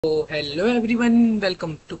So hello everyone,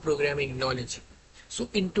 welcome to Programming Knowledge. So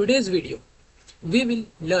in today's video, we will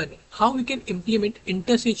learn how we can implement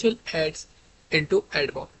interstitial ads into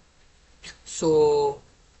AdMob. So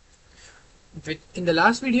in the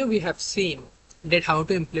last video, we have seen that how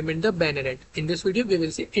to implement the banner ad. In this video, we will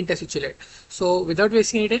see interstitial ad. So without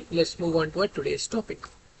wasting any time, let's move on to our today's topic.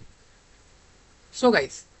 So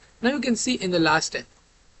guys, now you can see in the last step,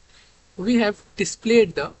 we have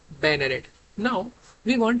displayed the banner ad. Now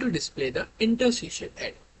we want to display the interstitial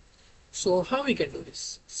ad. So how we can do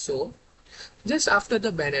this? So just after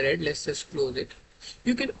the banner ad, let's just close it.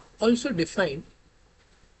 You can also define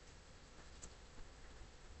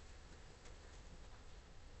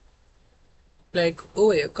like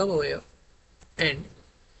over here, come over here and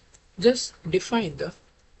just define the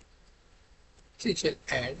interstitial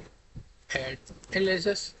ad and let's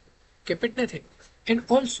just keep it nothing. And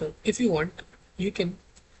also if you want, you can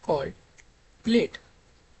call plate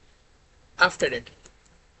after it.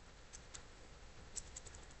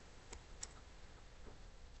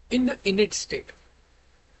 In the init state,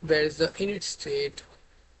 where is the init state?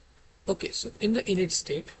 Okay, so in the init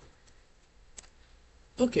state,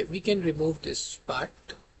 okay, we can remove this part.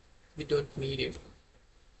 We don't need it.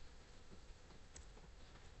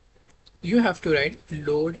 You have to write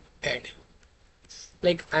load add.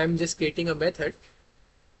 Like I'm just creating a method,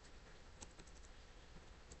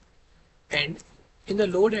 and in the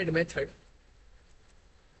load add method,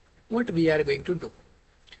 what we are going to do?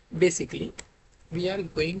 Basically, we are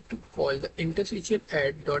going to call the interstitial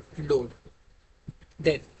add dot load.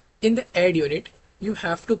 Then in the add unit, you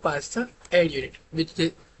have to pass the add unit, which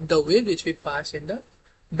is the way which we pass in the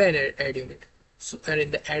banner add unit. So, and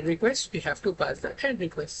in the add request, we have to pass the add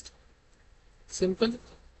request. Simple.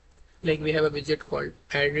 Like we have a widget called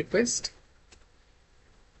add request,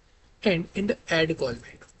 and in the add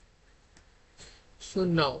callback. So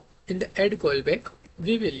now in the add callback,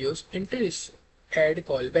 we will use interstitial add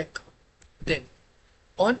callback. Then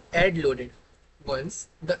on add loaded, once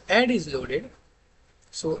the add is loaded,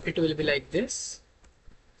 so it will be like this.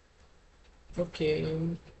 Okay,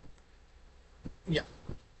 yeah.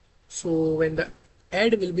 So when the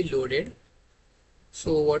add will be loaded,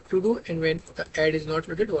 so what to do, and when the add is not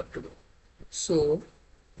loaded, what to do? So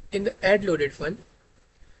in the add loaded one,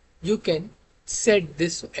 you can set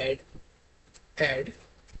this add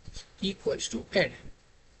equals to add,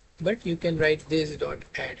 but you can write this dot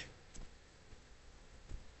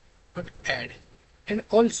add, and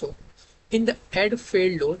also in the add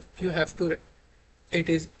failed load, you have to, it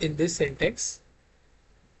is in this syntax,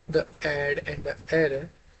 the add and the error.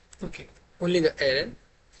 Okay, only the error.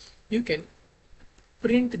 You can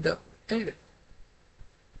print the error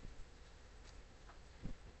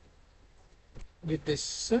with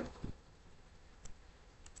this.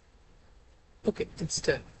 Okay, it's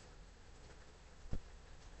done.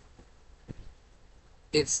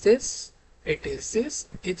 It's this, it is this,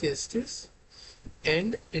 it is this,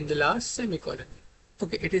 and in the last semicolon,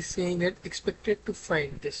 okay, it is saying that expected to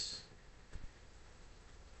find this.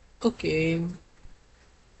 Okay,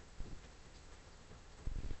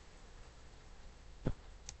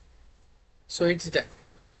 so it's done.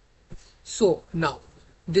 So now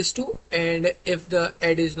this too, and if the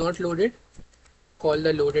add is not loaded, call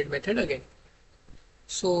the loaded method again.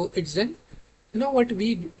 So it's done. Now what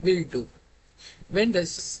we will do, when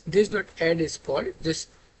this dot add is called, just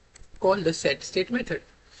call the set state method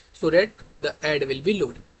so that the add will be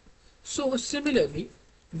loaded. So similarly,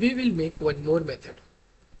 we will make one more method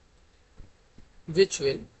which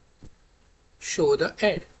will show the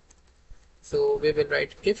add. So we will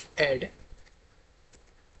write if add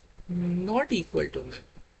not equal to null.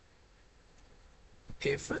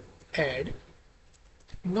 If add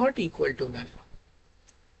not equal to null.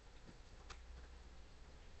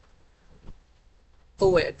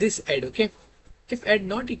 Oh yeah, this add, okay. If add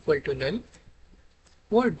not equal to null,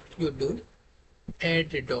 what you do?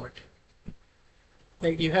 Add dot.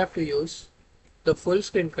 Like you have to use the full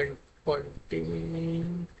screen content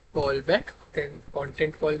callback, then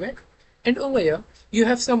content callback, and over here you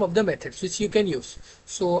have some of the methods which you can use.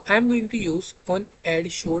 So I'm going to use on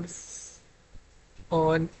add showed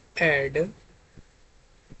on add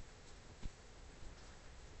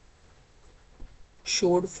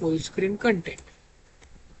showed full screen content.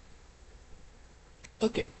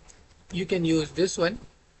 Okay, you can use this one,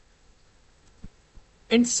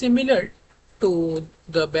 and similar to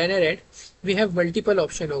the banner ad, we have multiple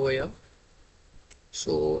option over here.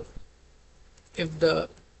 So if the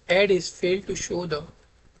ad is failed to show the,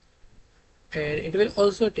 and it will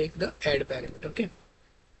also take the add parameter, okay.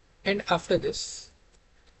 And after this,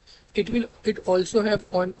 it also have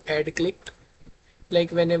on add clicked,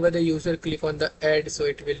 like whenever the user click on the ad, so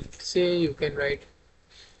it will say, you can write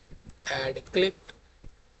ad clicked,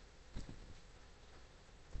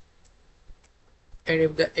 and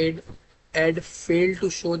if the ad failed to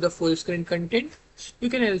show the full screen content, you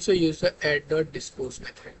can also use the ad.dispose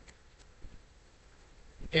method.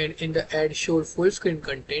 And in the ad showed full screen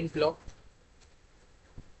content block,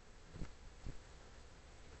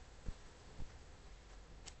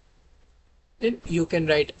 then you can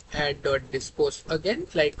write ad.dispose again,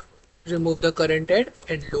 like remove the current ad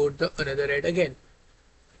and load the another ad again.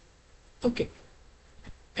 Okay,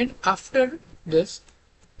 and after this,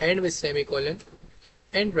 end with semicolon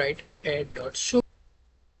and write ad.show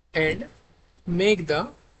and make the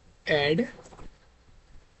ad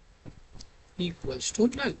equals to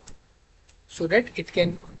null so that it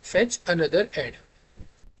can fetch another ad.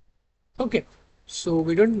 Okay, so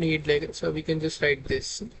we don't need, like, so we can just write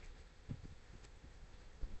this.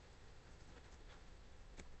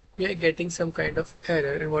 We are getting some kind of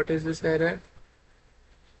error, and what is this error?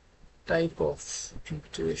 Type of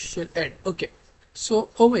interstitial ad. Okay, so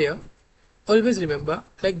over here, always remember,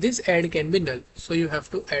 like, this ad can be null, so you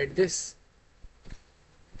have to add this.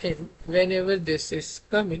 And whenever this is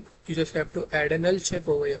coming, you just have to add a null check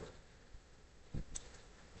over here.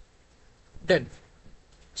 Done.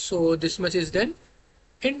 So this much is done.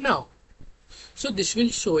 And now, so this will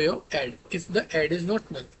show your ad if the ad is not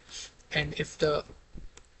null, and if the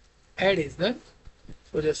ad is null,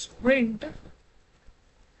 so just print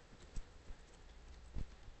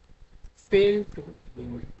fail to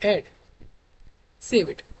load ad. Save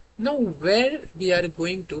it. Now where we are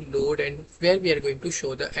going to load and where we are going to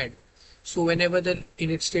show the ad. So whenever the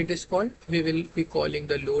init state is called, we will be calling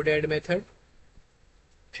the load ad method,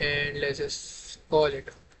 and let's just call it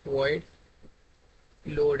void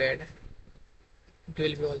load ad. It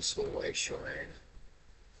will be also void show ad.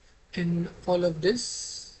 In all of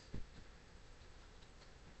this,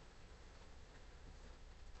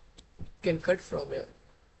 you can cut from here,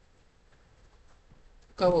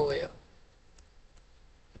 come over here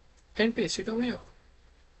and paste it over here.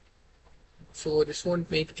 So this won't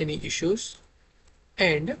make any issues.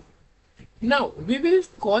 And now we will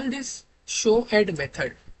call this show ad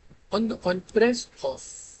method on press of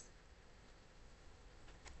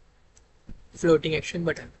floating action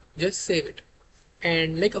button. Just save it,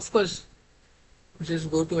 and like, of course,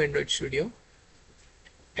 just go to Android Studio,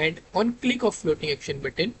 and on click of floating action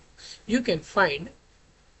button you can find,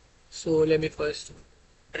 so let me first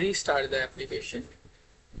restart the application.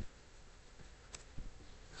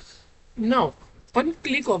 Now on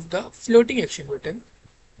click of the floating action button,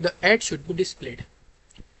 the ad should be displayed.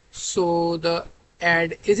 So the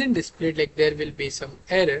ad isn't displayed, like there will be some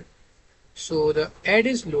error. So the ad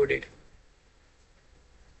is loaded.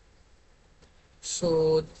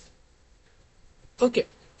 So okay,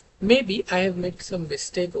 maybe I have made some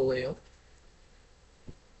mistake over here,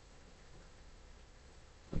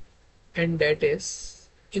 and that is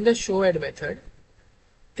in the show ad method,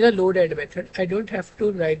 in the load ad method, I don't have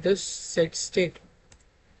to write the set state.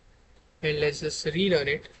 And let's just relearn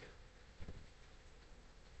it.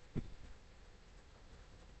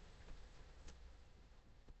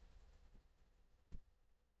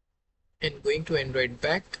 And going to Android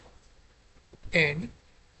back and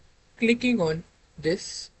clicking on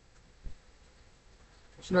this.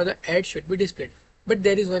 So now the ad should be displayed, but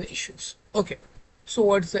there is one issue. Okay, so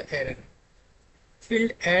what's the error?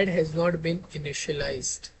 Field ad has not been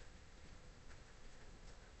initialized.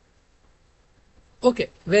 Okay,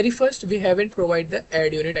 very first we haven't provided the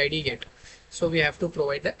ad unit ID yet, so we have to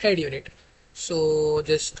provide the ad unit. So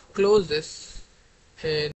just close this,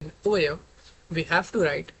 and over here we have to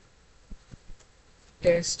write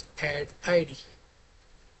test ad ID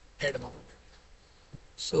AdMob.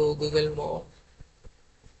 So Google Mob,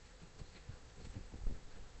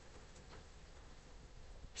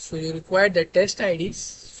 so you require the test IDs.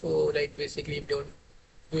 So like basically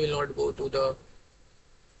we will not go to the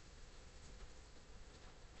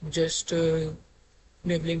just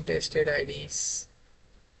enabling tested IDs.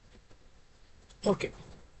 Okay,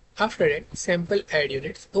 after that, sample ad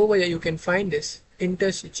units. Over here you can find this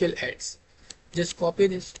interstitial ads. Just copy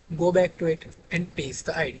this, go back to it and paste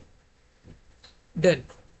the ID. Done.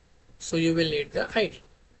 So you will need the ID.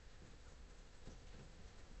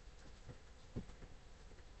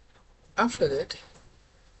 After that,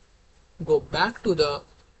 go back to the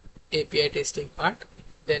API testing part,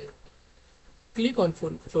 then click on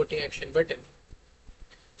floating action button.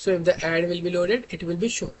 So if the ad will be loaded, it will be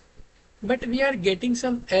shown. But we are getting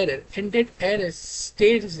some error, and that error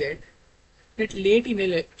states that late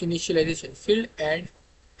initialization field ad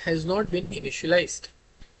has not been initialized.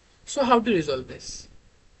 So how to resolve this?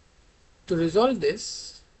 To resolve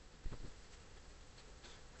this,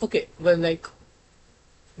 okay, well, like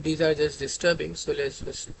these are just disturbing, so let's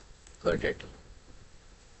just cut it.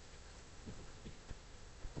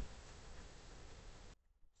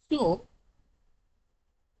 So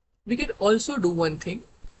we can also do one thing,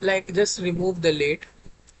 like just remove the late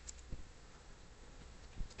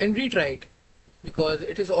and retry it, because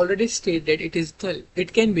it is already stated that it is null.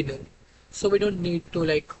 It can be null. So we don't need to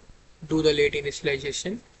like do the late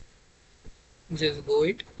initialization. Just go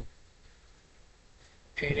it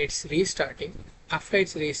and it's restarting. After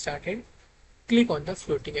it's restarted, click on the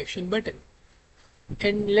floating action button.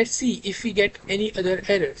 And let's see if we get any other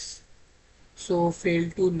errors. So fail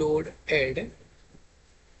to load add,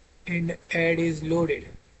 and add is loaded.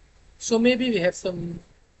 So maybe we have some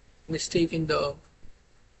mistake in the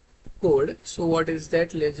code. So what is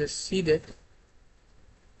that? Let's just see that.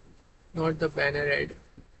 Not the banner add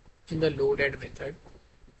in the load add method.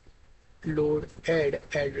 Load add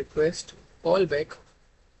request callback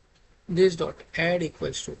this dot add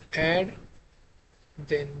equals to add,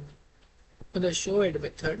 then on the show add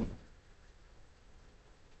method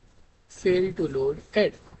fail to load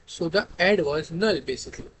add. So the add was null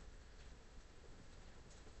basically.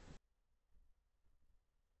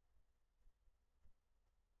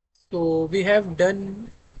 So we have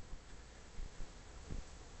done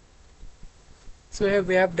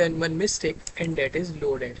we have done one mistake, and that is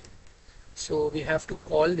loaded. So we have to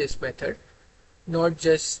call this method, not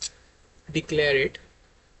just declare it.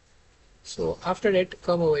 So after that,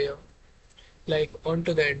 come over here, like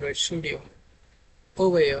onto the Android Studio.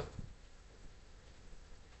 Over here,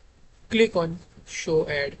 click on show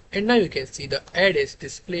ad, and now you can see the ad is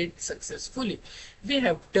displayed successfully. We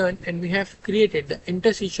have done and we have created the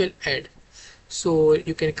interstitial ad. So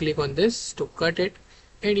you can click on this to cut it,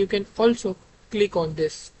 and you can also click on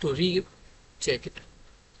this to recheck it.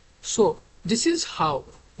 So this is how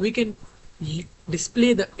we can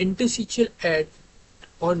display the interstitial ad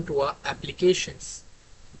onto our applications.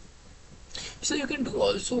 So you can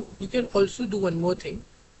also do one more thing,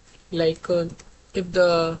 like if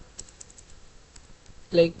the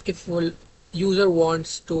if user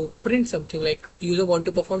wants to print something, like user want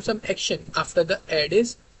to perform some action after the ad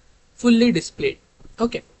is fully displayed.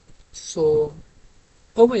 Okay, so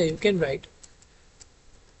over here you can write,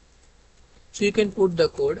 so you can put the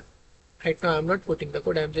code. Right now I'm not putting the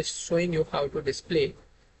code, I'm just showing you how to display.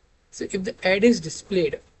 So if the ad is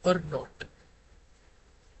displayed or not,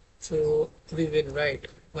 so we will write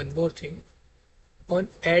one more thing on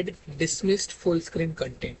ad dismissed full screen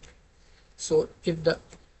content. So if the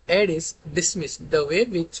ad is dismissed, the way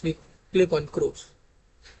which we click on cross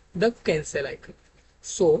the cancel icon.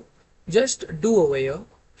 So just do over here,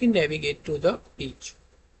 we navigate to the page,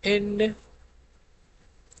 and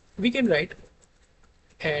we can write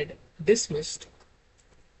ad dismissed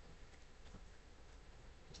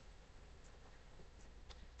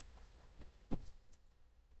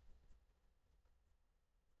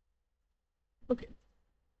okay,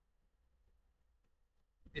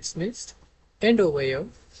 dismissed, and over here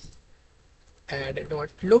ad not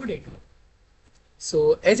loaded.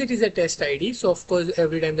 So as it is a test ID, so of course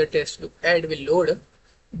every time the test ad will load,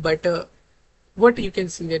 but what you can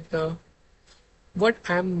see that what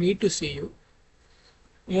I need to see you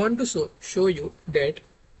want to show you that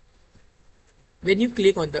when you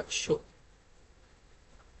click on the show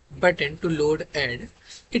button to load ad,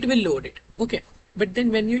 it will load it. Okay, but then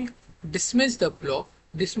when you dismiss the block,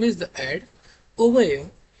 dismiss the ad, over here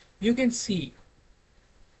you can see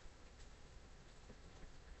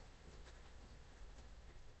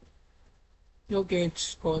okay,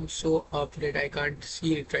 it's gone so up that I can't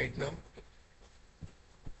see it right now.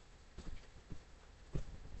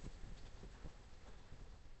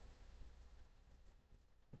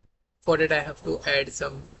 For that I have to add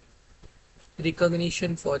some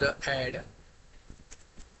recognition for the ad.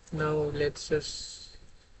 Now let's just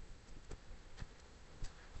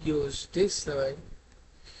use this line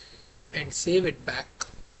and save it back.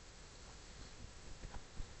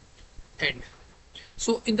 And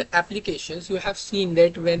so in the applications you have seen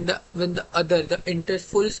that when the enter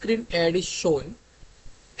full screen ad is shown,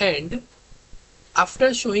 and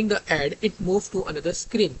after showing the ad it moves to another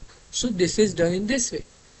screen. So this is done in this way.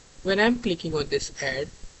 When I'm clicking on this ad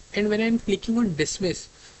and when I'm clicking on dismiss,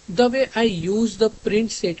 the way I use the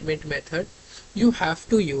print statement method, you have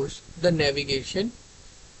to use the navigation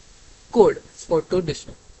code for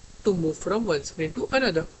to move from one screen to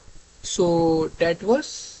another. So that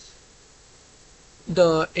was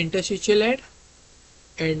the interstitial ad,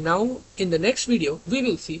 and now in the next video we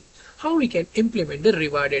will see how we can implement the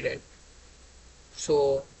rewarded ad.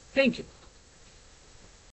 So Thank you.